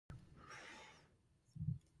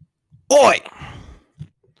Oi!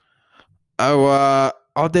 I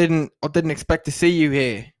didn't expect to see you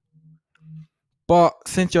here, but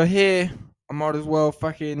since you're here, I might as well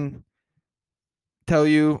fucking tell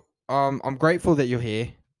you. I'm grateful that you're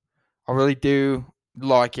here. I really do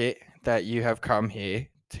like it that you have come here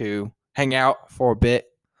to hang out for a bit.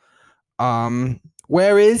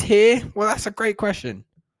 Where is here? Well, that's a great question.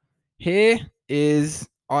 Here is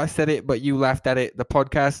I said it, but you laughed at it. The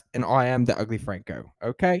podcast, and I am the Ugly Franco.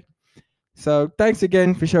 Okay, so thanks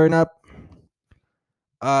again for showing up.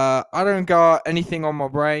 I don't got anything on my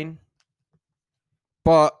brain,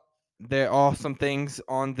 but there are some things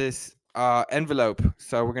on this envelope,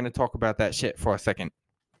 so we're gonna talk about that shit for a second.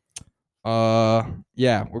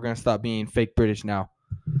 Yeah, we're gonna stop being fake British now.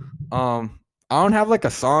 I don't have like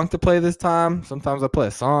a song to play this time. Sometimes I play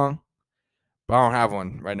a song, but I don't have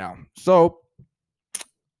one right now. So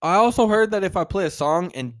I also heard that if I play a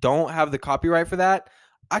song and don't have the copyright for that,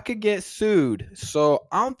 I could get sued. So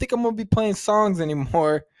I don't think I'm gonna be playing songs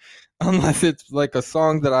anymore unless it's like a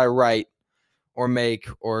song that I write or make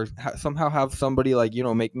or somehow have somebody like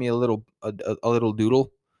make me a little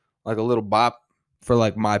doodle, like a little bop for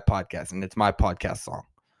like my podcast, and it's my podcast song.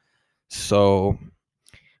 So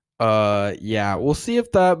yeah, we'll see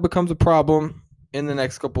if that becomes a problem in the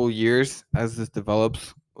next couple of years as this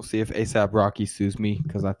develops. We'll see if ASAP Rocky sues me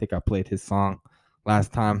because I think I played his song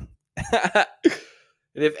last time.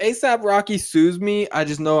 And if ASAP Rocky sues me, I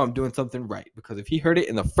just know I'm doing something right, because if he heard it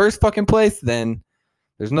in the first fucking place, then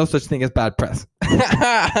there's no such thing as bad press.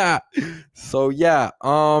 So yeah,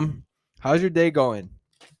 how's your day going?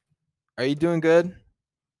 Are you doing good?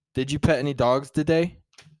 Did you pet any dogs today?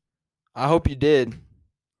 I hope you did.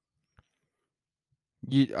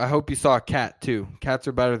 I hope you saw a cat too. Cats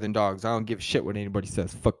are better than dogs. I don't give a shit what anybody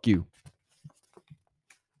says. Fuck you.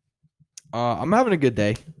 I'm having a good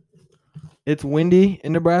day. It's windy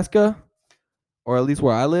in Nebraska, or at least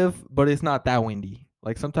where I live, but it's not that windy.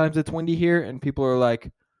 Like sometimes it's windy here, and people are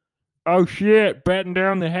like, "Oh shit, batten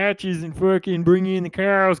down the hatches and fucking bring in the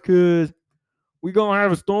cows, cause we gonna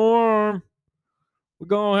have a storm. We're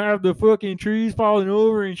gonna have the fucking trees falling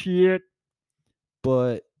over and shit."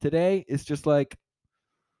 But today it's just like,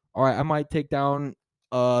 all right, I might take down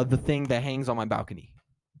the thing that hangs on my balcony.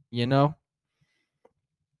 You know?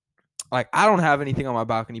 Like I don't have anything on my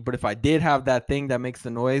balcony, but if I did have that thing that makes the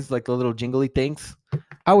noise, like the little jingly things,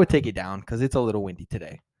 I would take it down because it's a little windy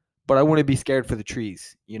today. But I wouldn't be scared for the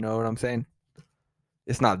trees. You know what I'm saying?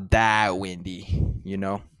 It's not that windy, you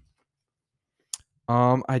know.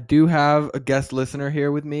 I do have a guest listener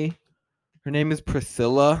here with me. Her name is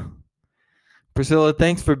Priscilla. Priscilla,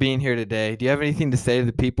 thanks for being here today. Do you have anything to say to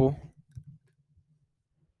the people?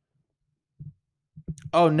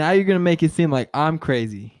 Oh, now you're going to make it seem like I'm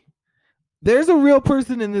crazy. There's a real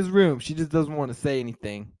person in this room. She just doesn't want to say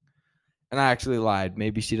anything. And I actually lied.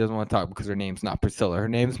 Maybe she doesn't want to talk because her name's not Priscilla. Her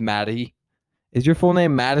name's Maddie. Is your full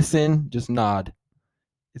name Madison? Just nod.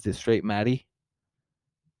 Is it straight Maddie?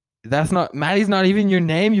 That's not... Maddie's not even your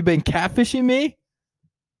name? You've been catfishing me?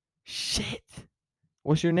 Shit.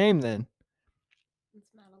 What's your name then? It's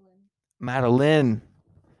Madeline. Madeline.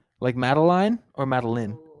 Like Madeline or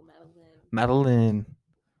Madeline? Oh, Madeline. Madeline.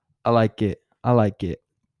 I like it. I like it.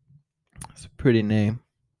 It's a pretty name.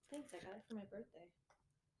 Thanks, I got it for my birthday.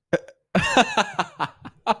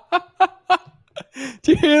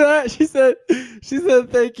 Do you hear that? She said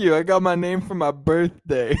thank you. I got my name for my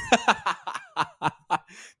birthday.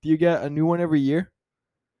 Do you get a new one every year?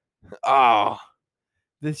 Oh.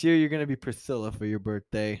 This year you're going to be Priscilla for your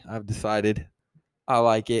birthday. I've decided. I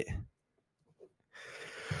like it.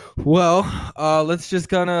 Well, let's just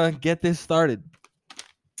gonna get this started.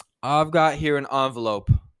 I've got here an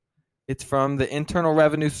envelope. It's from the Internal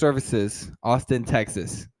Revenue Services, Austin,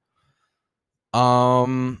 Texas.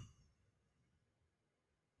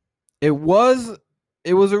 It was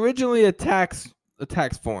originally a tax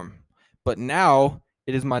form, but now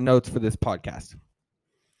it is my notes for this podcast.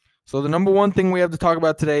 So the number one thing we have to talk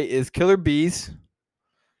about today is killer bees.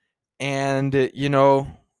 And I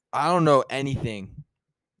don't know anything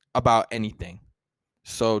about anything.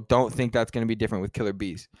 So don't think that's going to be different with killer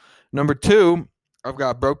bees. Number two, I've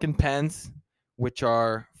got broken pens, which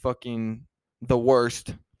are fucking the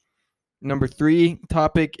worst. Number three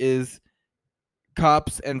topic is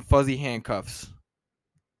cops and fuzzy handcuffs.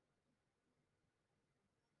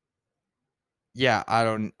 Yeah, I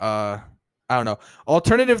don't know.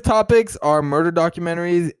 Alternative topics are murder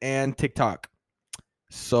documentaries and TikTok.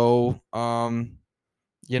 So,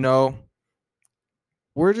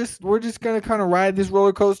 we're just gonna kind of ride this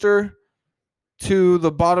roller coaster to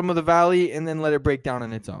the bottom of the valley and then let it break down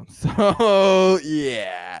on its own. So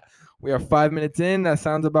yeah, we are 5 minutes in. That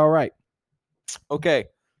sounds about right. Okay,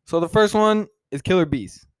 so the first one is killer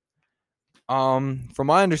bees. From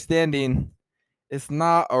my understanding, it's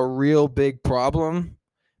not a real big problem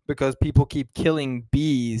because people keep killing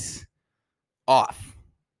bees off.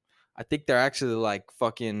 I think they're actually like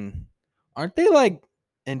fucking. Aren't they like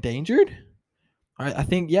endangered? I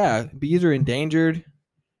think yeah, bees are endangered.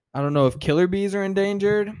 I don't know if killer bees are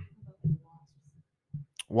endangered.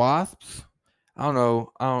 Wasps. I don't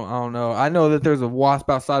know. I don't know. I know that there's a wasp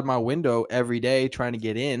outside my window every day trying to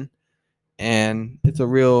get in, and it's a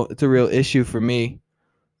real issue for me.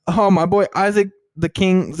 Oh, my boy Isaac the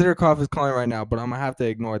King Zirkov is calling right now, but I'm gonna have to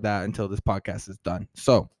ignore that until this podcast is done.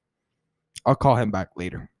 So I'll call him back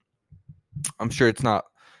later. I'm sure it's not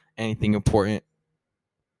anything important.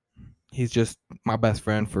 He's just my best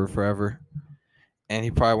friend for forever. And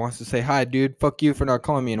he probably wants to say, hi, dude, fuck you for not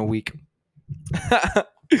calling me in a week.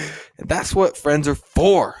 That's what friends are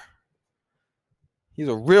for. He's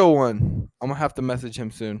a real one. I'm going to have to message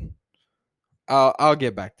him soon. I'll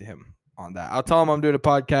get back to him on that. I'll tell him I'm doing a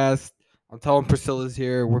podcast. I'll tell him Priscilla's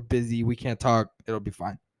here. We're busy. We can't talk. It'll be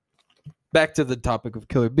fine. Back to the topic of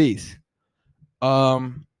killer bees. I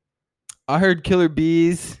heard killer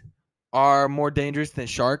bees are more dangerous than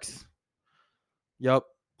sharks. Yup,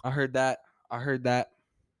 I heard that. I heard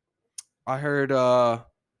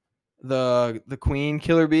the queen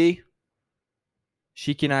killer bee.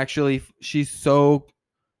 She's so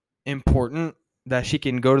important that she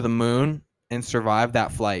can go to the moon and survive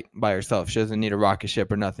that flight by herself. She doesn't need a rocket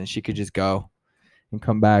ship or nothing. She could just go and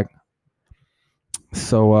come back.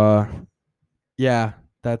 So yeah,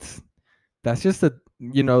 that's just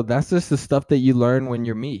that's just the stuff that you learn when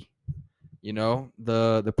you're me.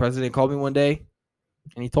 The president called me one day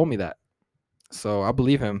and he told me that. So I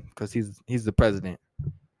believe him because he's the president.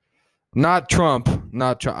 Not Trump.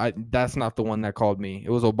 That's not the one that called me. It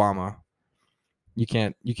was Obama. You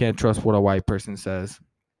can't trust what a white person says.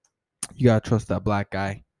 You gotta trust that black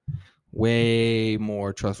guy. Way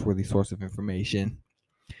more trustworthy source of information.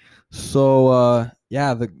 So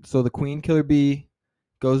the queen killer bee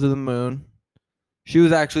goes to the moon. She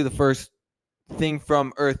was actually the first thing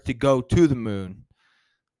from Earth to go to the moon.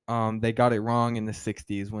 They got it wrong in the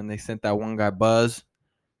 60s when they sent that one guy Buzz.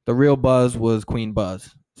 The real Buzz was Queen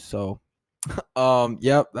Buzz. So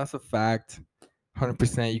yep, that's a fact.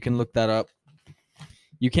 100%. You can look that up.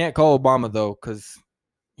 You can't call Obama though, because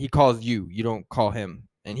he calls you. You don't call him.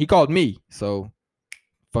 And he called me. So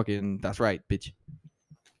fucking that's right, bitch.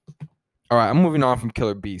 Alright, I'm moving on from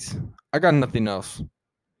killer bees. I got nothing else.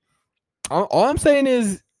 All I'm saying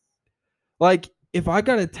is, like, if I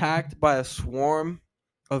got attacked by a swarm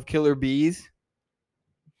of killer bees,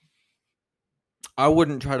 I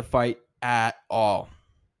wouldn't try to fight at all.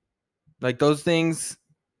 Like, those things,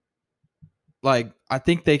 like, I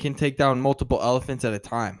think they can take down multiple elephants at a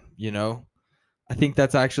time, I think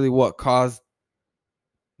that's actually what caused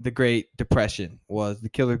the Great Depression, was the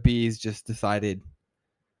killer bees just decided,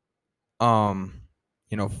 fuck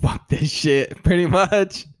this shit, pretty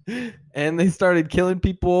much. And they started killing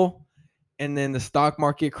people. And then the stock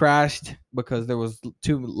market crashed because there was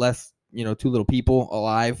too little people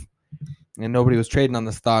alive. And nobody was trading on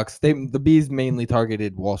the stocks. The bees mainly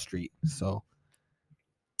targeted Wall Street. So,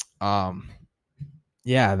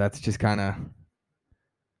 yeah, that's just kind of,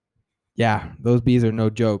 yeah, those bees are no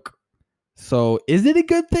joke. So, is it a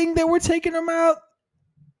good thing that we're taking them out?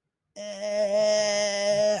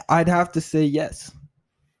 I'd have to say yes,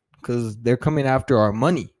 because they're coming after our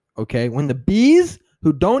money. Okay, when the bees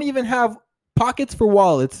who don't even have pockets for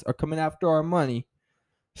wallets are coming after our money,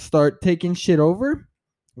 start taking shit over,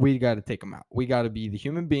 we got to take them out. We got to be the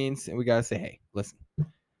human beings, and we got to say, hey, listen,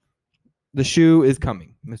 the shoe is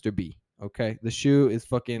coming, Mr. B. Okay, the shoe is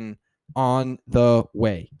fucking on the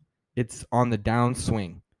way. It's on the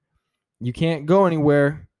downswing. You can't go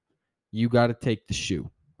anywhere. You got to take the shoe.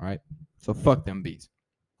 All right, so fuck them bees.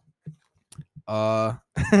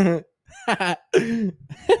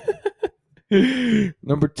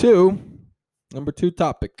 Number two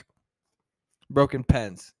topic, broken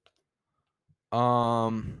pens. I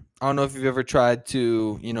don't know if you've ever tried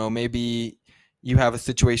to, maybe you have a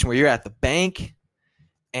situation where you're at the bank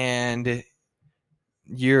and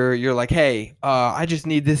you're like, hey, I just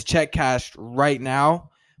need this check cashed right now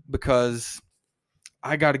because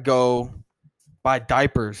I got to go buy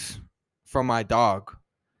diapers for my dog.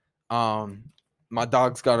 My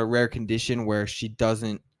dog's got a rare condition where she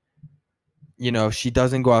doesn't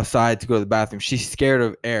go outside to go to the bathroom. She's scared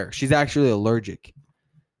of air. She's actually allergic.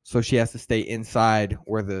 So she has to stay inside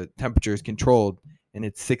where the temperature is controlled, and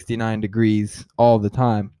it's 69 degrees all the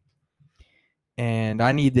time. And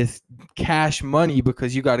I need this cash money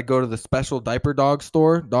because you got to go to the special dog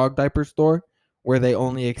diaper store where they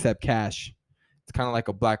only accept cash. It's kind of like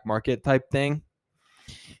a black market type thing.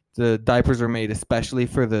 The diapers are made especially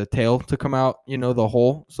for the tail to come out, the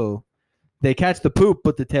hole. So they catch the poop,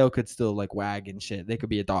 but the tail could still like wag and shit. They could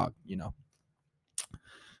be a dog.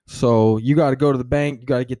 So you got to go to the bank. You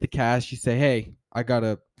got to get the cash. You say, hey, I got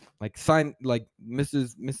to like sign, like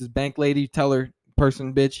Mrs. Bank lady, tell her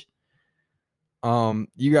person, bitch.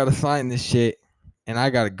 You got to sign this shit and I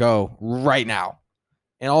got to go right now.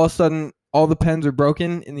 And all of a sudden, all the pens are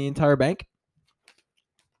broken in the entire bank.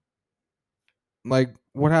 Like,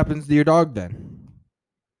 what happens to your dog then?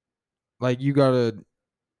 Like, you gotta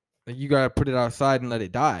put it outside and let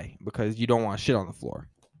it die because you don't want shit on the floor.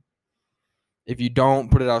 If you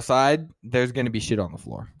don't put it outside, there's gonna be shit on the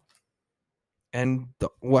floor. And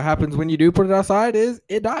what happens when you do put it outside is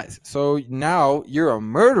it dies. So now you're a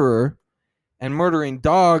murderer, and murdering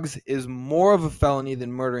dogs is more of a felony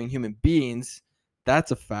than murdering human beings.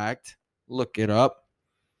 That's a fact. Look it up.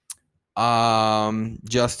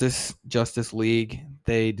 Justice League,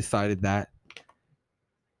 they decided that.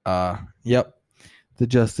 Yep, the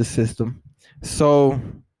justice system. So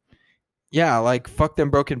yeah, like fuck them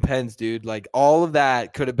broken pens, dude. Like all of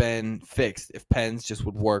that could have been fixed if pens just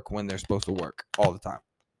would work when they're supposed to work all the time.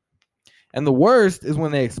 And the worst is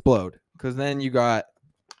when they explode, because then you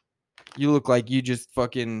look like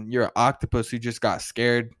you're an octopus who just got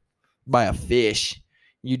scared by a fish.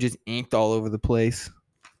 You just inked all over the place.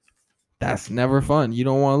 That's never fun. You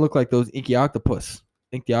don't want to look like those inky octopus.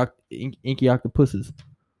 Inky octopuses.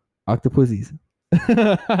 Octopussies.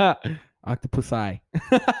 Octopusi.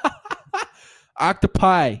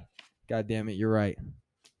 Octopi. God damn it, you're right.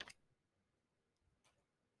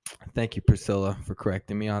 Thank you, Priscilla, for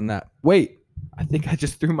correcting me on that. Wait, I think I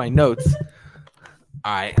just threw my notes.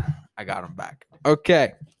 All right, I got them back.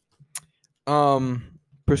 Okay.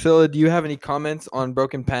 Priscilla, do you have any comments on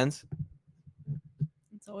broken pens?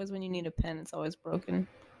 It's always when you need a pen, it's always broken.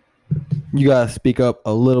 You gotta speak up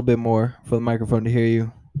a little bit more for the microphone to hear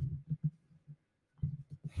you.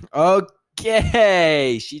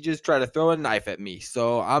 Okay, she just tried to throw a knife at me,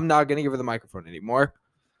 so I'm not gonna give her the microphone anymore.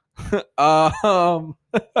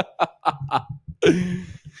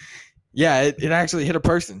 Yeah, it actually hit a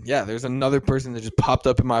person. Yeah, there's another person that just popped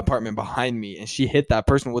up in my apartment behind me, and she hit that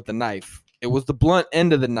person with the knife. It was the blunt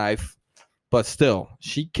end of the knife, but still,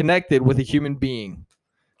 she connected with a human being.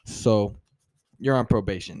 So you're on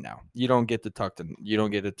probation now. You don't get to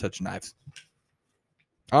touch knives.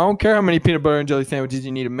 I don't care how many peanut butter and jelly sandwiches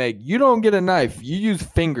you need to make. You don't get a knife. You use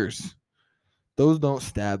fingers. Those don't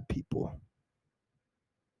stab people.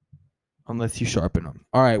 Unless you sharpen them.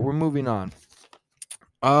 All right, we're moving on.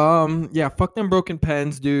 Yeah, fuck them broken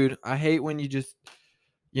pens, dude. I hate when you just,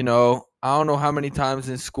 I don't know how many times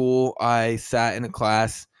in school I sat in a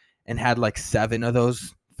class and had like 7 of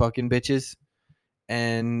those fucking bitches.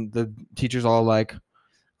 And the teacher's all like,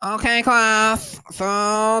 okay, class.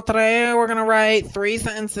 So today we're going to write 3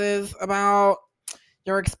 sentences about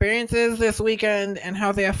your experiences this weekend and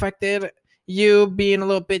how they affected you being a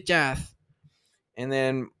little bitch ass. And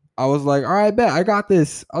then I was like, all right, bet. I got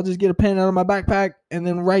this. I'll just get a pen out of my backpack and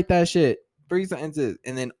then write that shit. 3 sentences.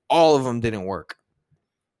 And then all of them didn't work.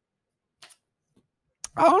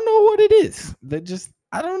 I don't know what it is.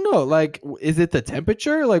 I don't know. Like, is it the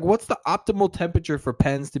temperature? Like, what's the optimal temperature for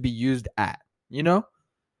pens to be used at?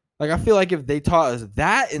 Like, I feel like if they taught us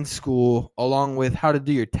that in school, along with how to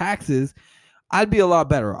do your taxes, I'd be a lot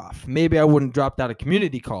better off. Maybe I wouldn't dropped out of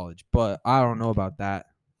community college, but I don't know about that.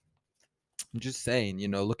 I'm just saying,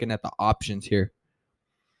 looking at the options here.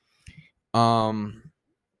 All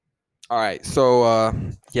right. So,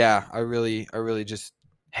 yeah, I really just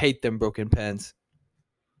hate them broken pens.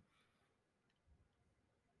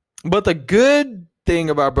 But the good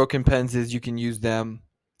thing about broken pens is you can use them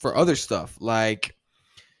for other stuff. Like,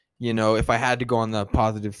 if I had to go on the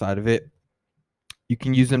positive side of it, you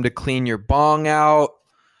can use them to clean your bong out.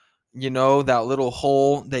 That little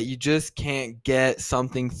hole that you just can't get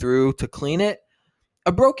something through to clean it.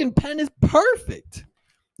 A broken pen is perfect.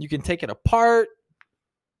 You can take it apart.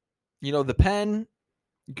 The pen,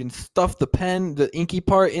 you can stuff the pen, the inky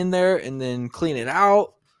part in there and then clean it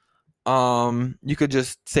out. You could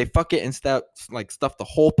just say fuck it and stuff the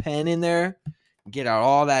whole pen in there, get out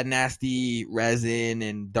all that nasty resin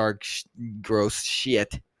and dark gross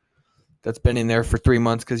shit that's been in there for 3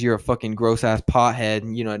 months because you're a fucking gross ass pothead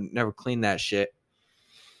and never clean that shit.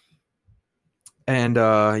 And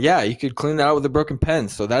yeah, you could clean that out with a broken pen.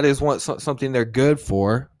 So that is something they're good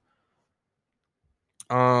for.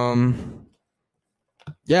 Yeah,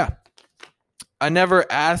 I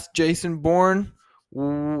never asked Jason Bourne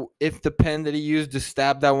if the pen that he used to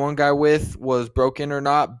stab that one guy with was broken or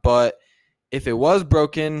not, but if it was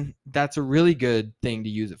broken, that's a really good thing to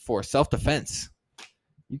use it for. Self-defense.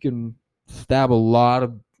 You can stab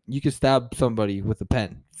somebody with a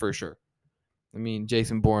pen for sure. I mean,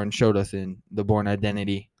 Jason Bourne showed us in The Bourne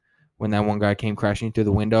Identity when that one guy came crashing through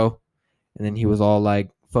the window and then he was all like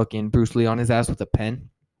fucking Bruce Lee on his ass with a pen.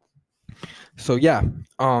 So yeah,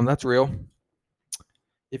 that's real.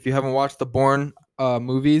 If you haven't watched the Bourne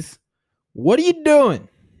movies, what are you doing?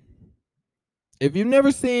 If you've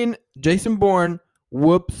never seen Jason Bourne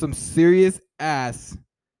whoop some serious ass,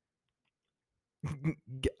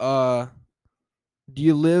 do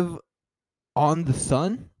you live on the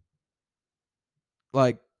sun?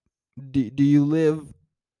 Like, do you live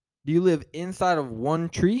inside of one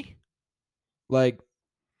tree? Like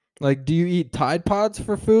do you eat Tide Pods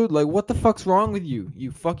for food? Like, what the fuck's wrong with you?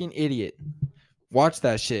 You fucking idiot. Watch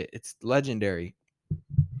that shit. It's legendary.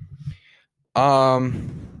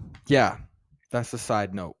 Yeah, that's a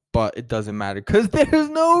side note, but it doesn't matter because there's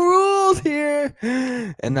no rules here.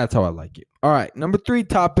 And that's how I like it. All right, number 3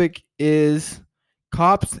 topic is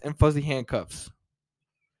cops and fuzzy handcuffs.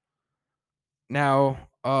 Now,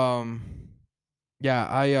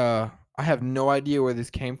 yeah, I have no idea where this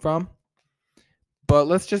came from, but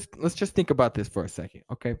let's just think about this for a second,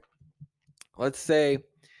 okay? Let's say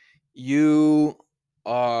you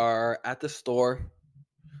are at the store.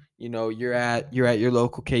 You know, you're at your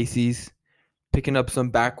local Casey's picking up some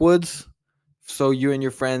backwoods so you and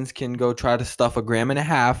your friends can go try to stuff 1.5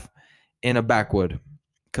 grams in a backwood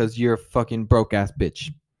because you're a fucking broke ass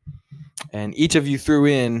bitch. And each of you threw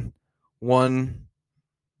in one,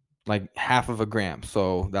 like 1/2 gram.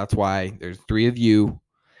 So that's why there's 3 of you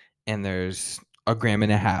and there's 1.5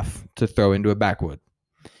 grams to throw into a backwood.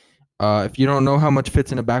 If you don't know how much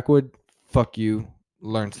fits in a backwood, fuck you,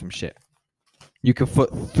 learn some shit. You can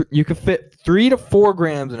fit 3 to 4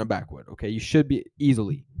 grams in a backwood. Okay, you should be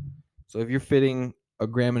easily. So if you're fitting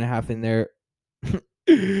 1.5 grams in there,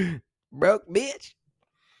 broke bitch.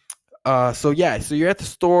 So you're at the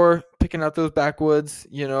store picking out those backwoods,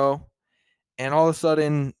 you know, and all of a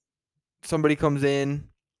sudden somebody comes in,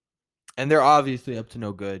 and they're obviously up to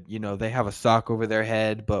no good. You know, they have a sock over their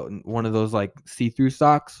head, but one of those like see-through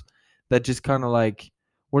socks that just kind of like,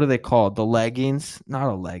 what are they called? The leggings? Not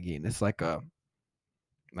a legging. It's like a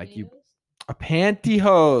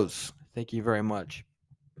pantyhose. Thank you very much.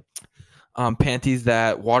 Panties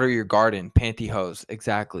that water your garden. Pantyhose.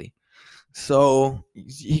 Exactly. So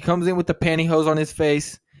he comes in with the pantyhose on his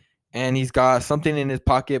face, and he's got something in his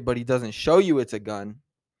pocket, but he doesn't show you it's a gun.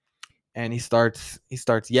 And he starts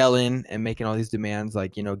yelling and making all these demands,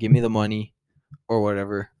 like, you know, give me the money or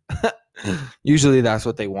whatever. Usually that's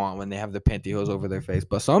what they want when they have the pantyhose over their face.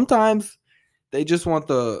 But sometimes they just want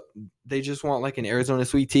like an Arizona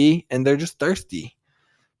sweet tea, and they're just thirsty.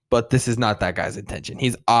 But this is not that guy's intention.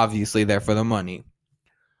 He's obviously there for the money.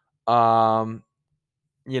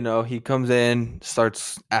 You know, he comes in,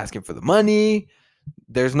 starts asking for the money.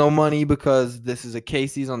 There's no money because this is a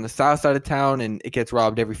Casey's on the south side of town, and it gets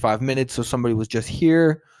robbed every 5 minutes. So somebody was just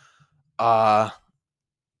here.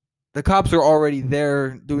 The cops are already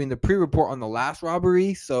there doing the pre-report on the last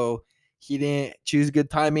robbery, so he didn't choose good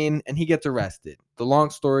timing, and he gets arrested. The long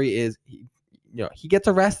story is, he gets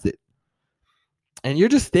arrested. And you're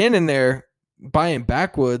just standing there buying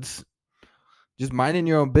backwoods, just minding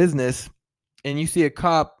your own business, and you see a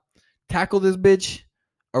cop tackle this bitch,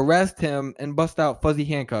 arrest him, and bust out fuzzy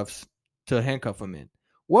handcuffs to handcuff him in.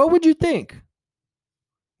 What would you think?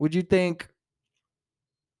 Would you think,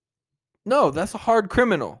 no, that's a hard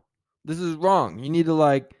criminal. This is wrong. You need to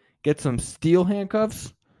like get some steel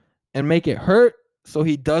handcuffs and make it hurt so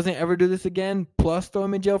he doesn't ever do this again, plus throw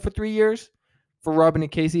him in jail for 3 years for robbing a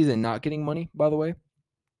Casey's and not getting money, by the way?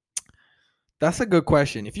 That's a good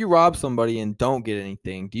question. If you rob somebody and don't get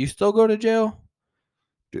anything, do you still go to jail?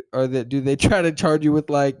 Or do they try to charge you with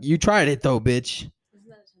like, you tried it though, bitch? Isn't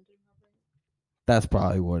that attempted robbery? That's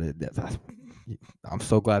probably what it is. I'm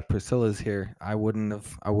so glad Priscilla's here. I wouldn't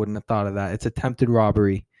have thought of that. It's attempted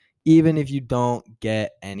robbery, even if you don't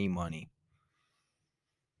get any money.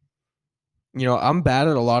 You know, I'm bad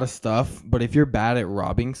at a lot of stuff, but if you're bad at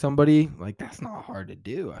robbing somebody, like, that's not hard to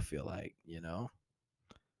do, I feel like, you know?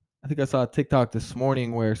 I think I saw a TikTok this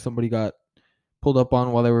morning where somebody got pulled up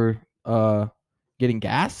on while they were getting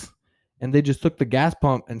gas, and they just took the gas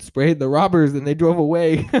pump and sprayed the robbers, and they drove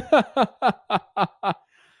away.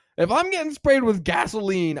 If I'm getting sprayed with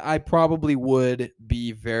gasoline, I probably would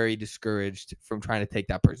be very discouraged from trying to take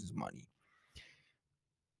that person's money,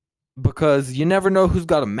 because you never know who's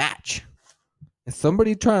got a match. Is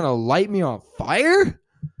somebody trying to light me on fire?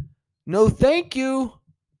 No, thank you.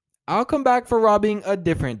 I'll come back for robbing a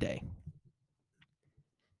different day.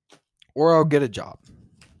 or I'll get a job.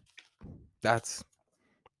 That's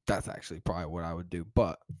actually probably what I would do.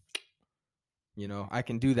 But I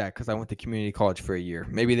can do that because I went to community college for a year.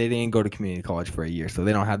 Maybe they didn't go to community college for a year, so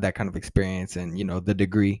they don't have that kind of experience and the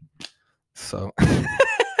degree. So,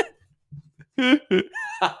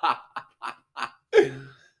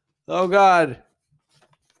 oh God.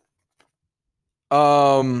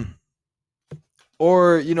 Or on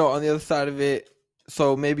the other side of it,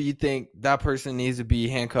 so maybe you think that person needs to be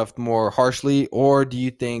handcuffed more harshly, or do you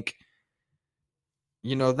think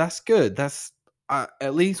that's good? That's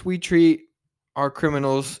at least we treat our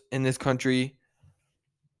criminals in this country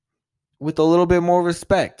with a little bit more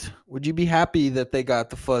respect. Would you be happy that they got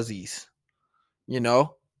the fuzzies?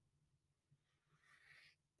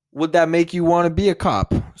 Would that make you want to be a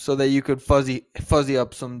cop so that you could fuzzy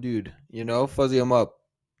up some dude? Fuzzy him up.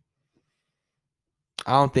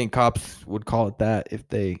 I don't think cops would call it that if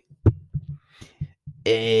they.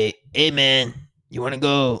 Hey man, you wanna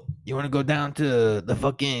go down to the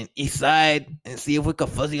fucking east side and see if we could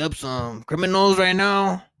fuzzy up some criminals right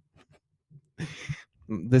now?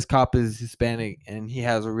 This cop is Hispanic and he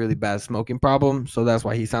has a really bad smoking problem, so that's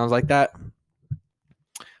why he sounds like that.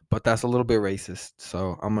 But that's a little bit racist,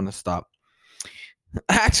 so I'm gonna stop.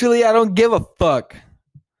 Actually, I don't give a fuck.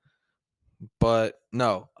 But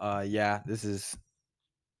no, yeah, this is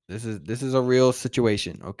a real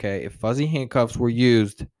situation, okay? If fuzzy handcuffs were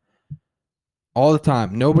used all the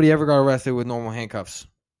time, nobody ever got arrested with normal handcuffs.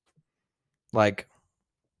 Like,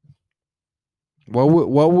 what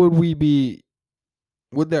would we be?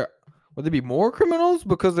 Would there be more criminals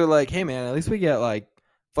because they're like, hey man, at least we get like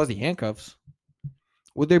fuzzy handcuffs?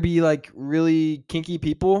 Would there be like really kinky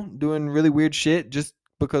people doing really weird shit just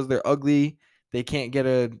because they're ugly? They can't get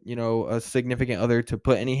a significant other to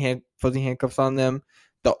put any fuzzy handcuffs on them.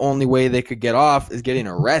 The only way they could get off is getting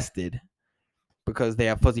arrested because they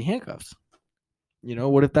have fuzzy handcuffs.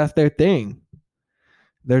 What if that's their thing?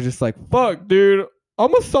 They're just like, fuck, dude,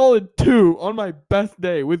 I'm a solid 2 on my best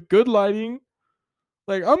day with good lighting.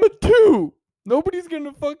 Like, I'm a 2. Nobody's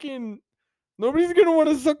gonna want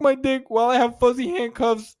to suck my dick while I have fuzzy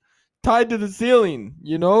handcuffs tied to the ceiling.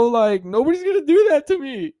 Like, nobody's gonna do that to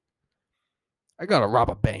me. I gotta rob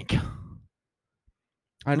a bank.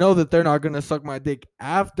 I know that they're not gonna suck my dick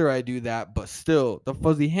after I do that, but still, the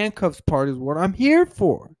fuzzy handcuffs part is what I'm here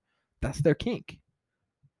for. That's their kink.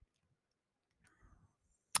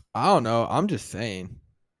 I don't know. I'm just saying.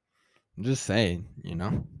 I'm just saying.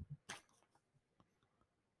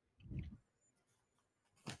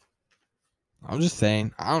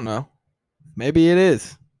 I don't know. Maybe it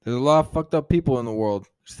is. There's a lot of fucked up people in the world.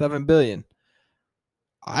 7 billion.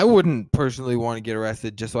 I wouldn't personally want to get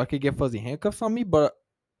arrested just so I could get fuzzy handcuffs on me, but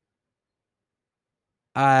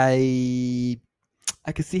I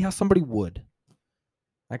could see how somebody would.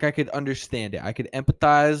 Like, I could understand it. I could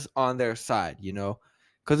empathize on their side,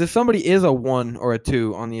 Because if somebody is a 1 or a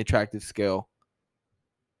 2 on the attractive scale,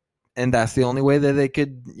 and that's the only way that they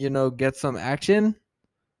could, get some action,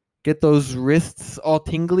 get those wrists all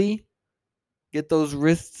tingly, get those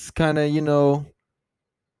wrists kind of,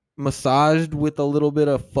 massaged with a little bit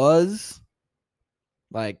of fuzz.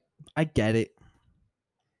 Like, I get it.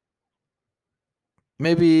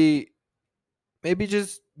 Maybe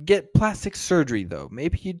just get plastic surgery though.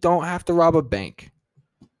 Maybe you don't have to rob a bank.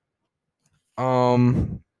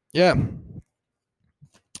 Yeah.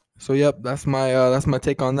 So yep, that's my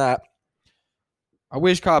take on that. I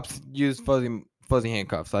wish cops use fuzzy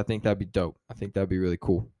handcuffs. I think that'd be dope. I think that'd be really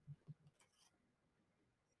cool.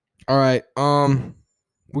 All right.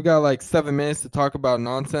 We got like 7 minutes to talk about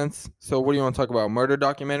nonsense. So what do you want to talk about? Murder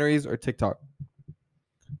documentaries or TikTok?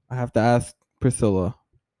 I have to ask Priscilla.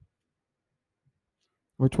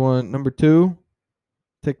 Which one? Number 2?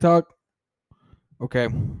 TikTok? Okay.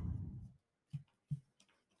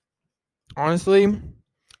 Honestly,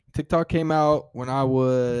 TikTok came out when I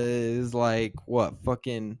was like, what,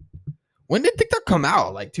 fucking. When did TikTok come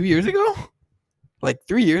out? Like 2 years ago? Like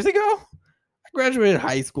 3 years ago? I graduated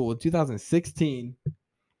high school in 2016.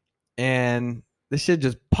 And this shit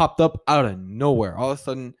just popped up out of nowhere. All of a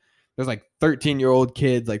sudden, there's like 13-year-old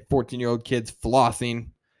kids, like 14-year-old kids flossing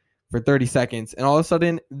for 30 seconds. And all of a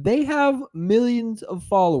sudden, they have millions of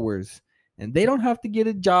followers. And they don't have to get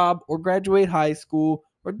a job or graduate high school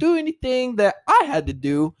or do anything that I had to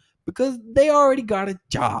do because they already got a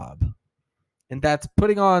job. And that's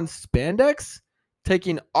putting on spandex,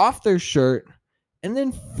 taking off their shirt, and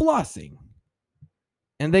then flossing.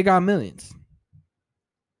 And they got millions.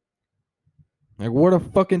 Like, what a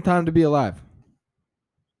fucking time to be alive.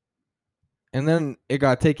 And then it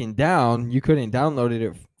got taken down. You couldn't download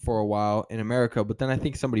it for a while in America, but then I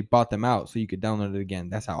think somebody bought them out so you could download it again.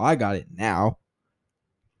 That's how I got it now.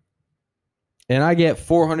 And I get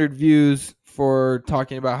 400 views for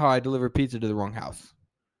talking about how I deliver pizza to the wrong house.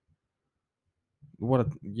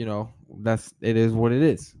 It is what it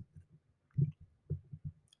is.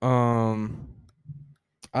 I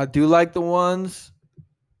do like the ones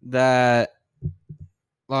that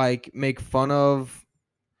like make fun of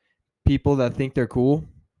people that think they're cool,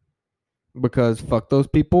 because fuck those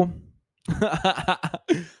people.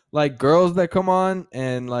 Like girls that come on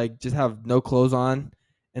and like just have no clothes on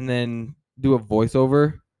and then do a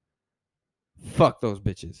voiceover. Fuck those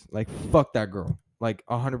bitches. Like fuck that girl. Like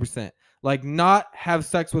 100%. Like not have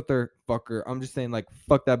sex with her, fuck her. I'm just saying like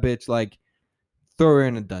fuck that bitch. Like throw her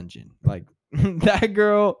in a dungeon. Like that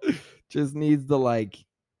girl just needs to like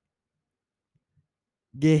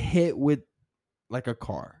get hit with like a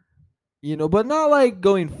car, but not like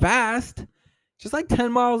going fast, just like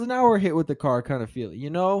 10 miles an hour hit with the car kind of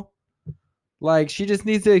feeling. Like she just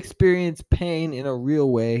needs to experience pain in a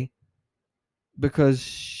real way because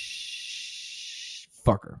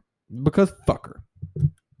fuck her. Because fuck her.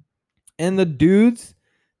 And the dudes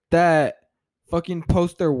that fucking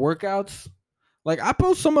post their workouts, like I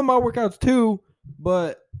post some of my workouts too,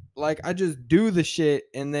 but like I just do the shit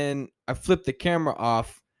and then I flip the camera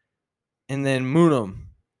off and then moon them.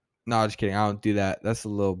 No, just kidding. I don't do that. That's a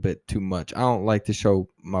little bit too much. I don't like to show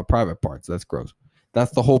my private parts. That's gross.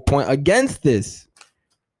 That's the whole point against this.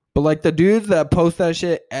 But like the dudes that post that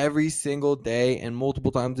shit every single day and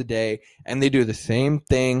multiple times a day, and they do the same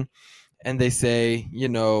thing, and they say,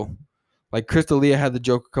 like Chris D'Elia had the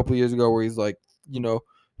joke a couple years ago where he's like,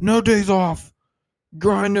 no days off,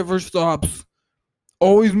 grind never stops,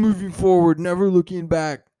 always moving forward, never looking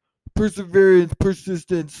back, perseverance,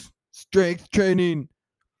 persistence, strength training.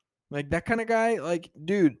 Like that kind of guy, like,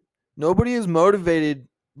 dude, nobody is motivated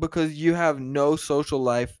because you have no social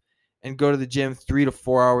life and go to the gym 3 to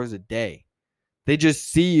 4 hours a day. They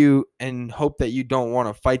just see you and hope that you don't want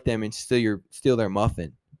to fight them and steal their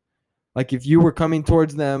muffin. Like if you were coming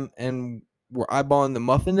towards them and were eyeballing the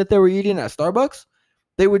muffin that they were eating at Starbucks,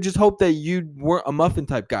 they would just hope that you weren't a muffin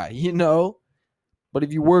type guy, But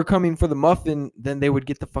if you were coming for the muffin, then they would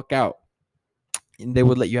get the fuck out and they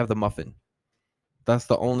would let you have the muffin. That's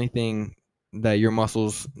the only thing that your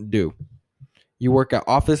muscles do. You work at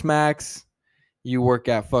Office Max. You work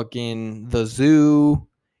at fucking the zoo.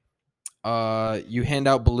 You hand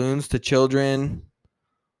out balloons to children.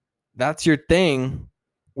 That's your thing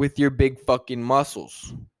with your big fucking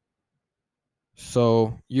muscles.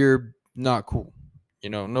 So you're not cool.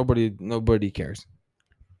 Nobody cares.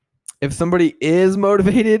 If somebody is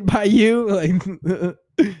motivated by you, like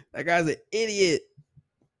that guy's an idiot.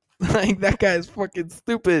 Like that guy's fucking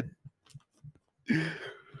stupid.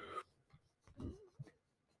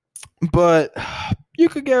 But you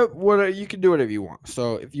could do whatever you want.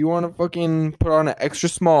 So if you want to fucking put on an extra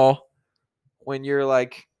small when you're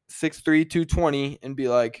like 6'3", 220 and be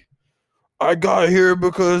like, I got here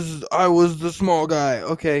because I was the small guy.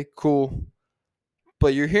 Okay, cool.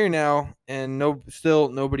 But you're here now and still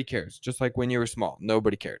nobody cares. Just like when you were small,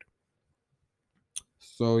 nobody cared.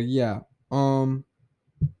 So yeah.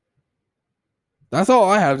 That's all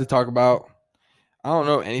I have to talk about. I don't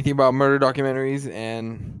know anything about murder documentaries,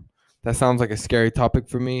 and that sounds like a scary topic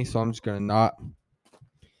for me, so I'm just gonna not.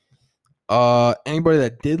 Anybody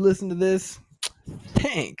that did listen to this,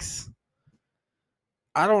 thanks.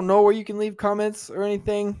 I don't know where you can leave comments or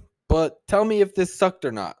anything, but tell me if this sucked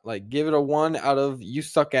or not. Like, give it a 1 out of you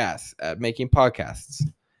suck ass at making podcasts.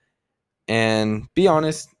 And be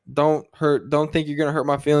honest. Don't think you're gonna hurt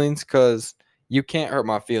my feelings, because you can't hurt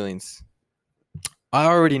my feelings. I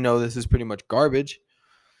already know this is pretty much garbage.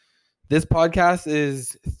 This podcast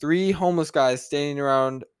is 3 homeless guys standing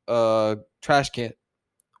around a trash can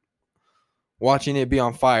watching it be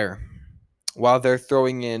on fire while they're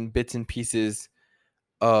throwing in bits and pieces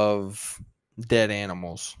of dead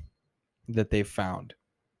animals that they've found.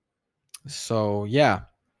 So, yeah.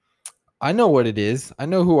 I know what it is. I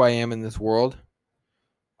know who I am in this world.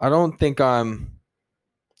 I don't think I'm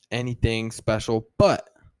anything special, but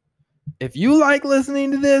if you like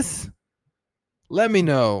listening to this, let me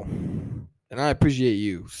know. And I appreciate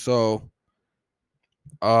you. So,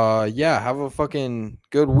 yeah, have a fucking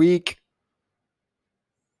good week.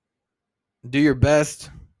 Do your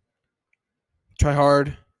best. Try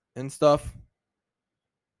hard and stuff.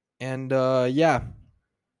 And yeah.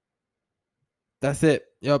 That's it.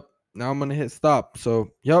 Yep. Now I'm going to hit stop. So,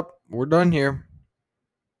 yep, we're done here.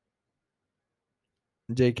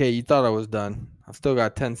 JK, you thought I was done. I've still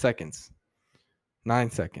got 10 seconds. 9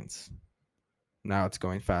 seconds. Now it's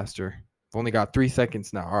going faster. I've only got 3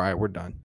 seconds now. All right, we're done.